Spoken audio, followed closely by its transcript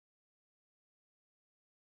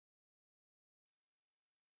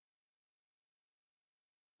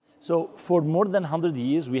So for more than 100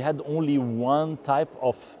 years, we had only one type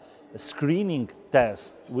of screening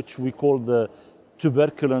test, which we call the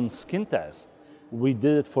tuberculin skin test. We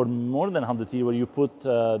did it for more than 100 years, where you put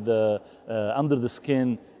under the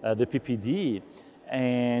skin the PPD,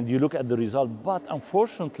 and you look at the result. But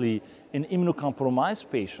unfortunately, in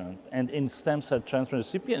immunocompromised patients and in stem cell transplant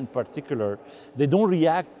recipient in particular, they don't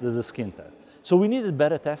react to the skin test. So we needed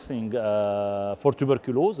better testing for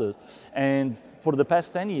tuberculosis, and for the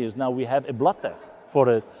past 10 years now we have a blood test for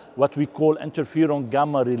it, what we call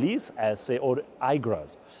Interferon-Gamma release assay, or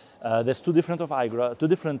IGRAs. There's two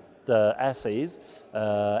different assays,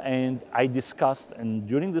 and I discussed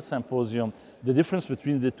during the symposium the difference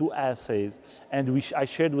between the two assays, and I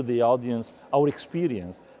shared with the audience our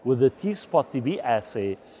experience with the T-SPOT.TB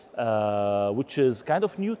assay, which is kind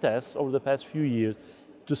of new test over the past few years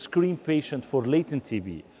to screen patients for latent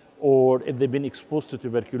TB, or if they've been exposed to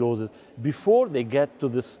tuberculosis before they get to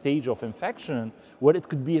the stage of infection where it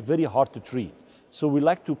could be very hard to treat. So we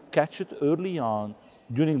like to catch it early on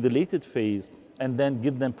during the latent phase and then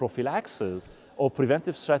give them prophylaxis or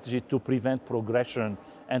preventive strategy to prevent progression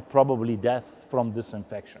and probably death from this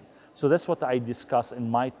infection. So that's what I discussed in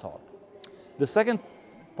my talk. The second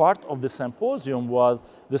part of the symposium was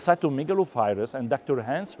the cytomegalovirus, and Dr.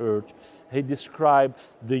 Hirsch, he described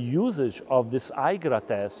the usage of this IGRA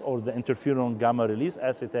test, or the Interferon-Gamma release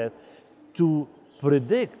assay test, to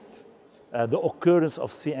predict the occurrence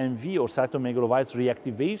of CMV, or cytomegalovirus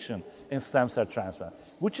reactivation, in stem cell transplant,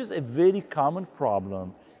 which is a very common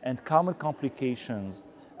problem and common complications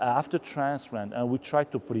after transplant, and we try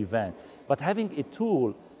to prevent. But having a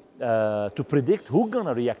tool to predict who's going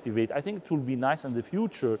to reactivate, I think it will be nice in the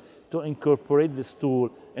future to incorporate this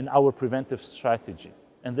tool in our preventive strategy.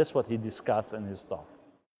 And that's what he discussed in his talk.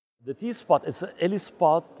 The T-SPOT is an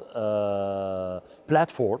ELISPOT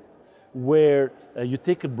platform where you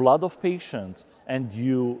take blood of patients and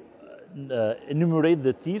you enumerate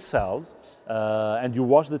the T cells and you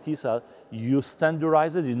watch the T cell, you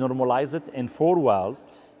standardize it, you normalize it in 4 wells,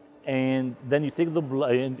 and then you take the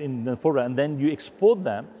blood in the 4 wells, and then you expose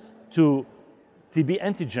them to TB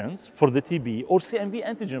antigens for the TB or CMV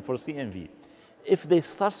antigen for CMV. If they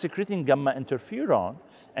start secreting gamma interferon,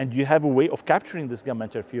 and you have a way of capturing this gamma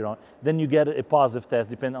interferon, then you get a positive test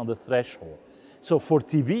depending on the threshold. So for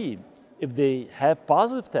TB, if they have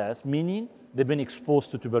positive tests, meaning they've been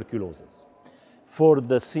exposed to tuberculosis. For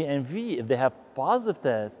the CMV, if they have positive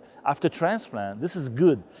tests after transplant, this is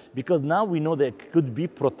good, because now we know they could be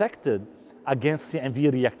protected against CMV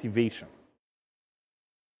reactivation.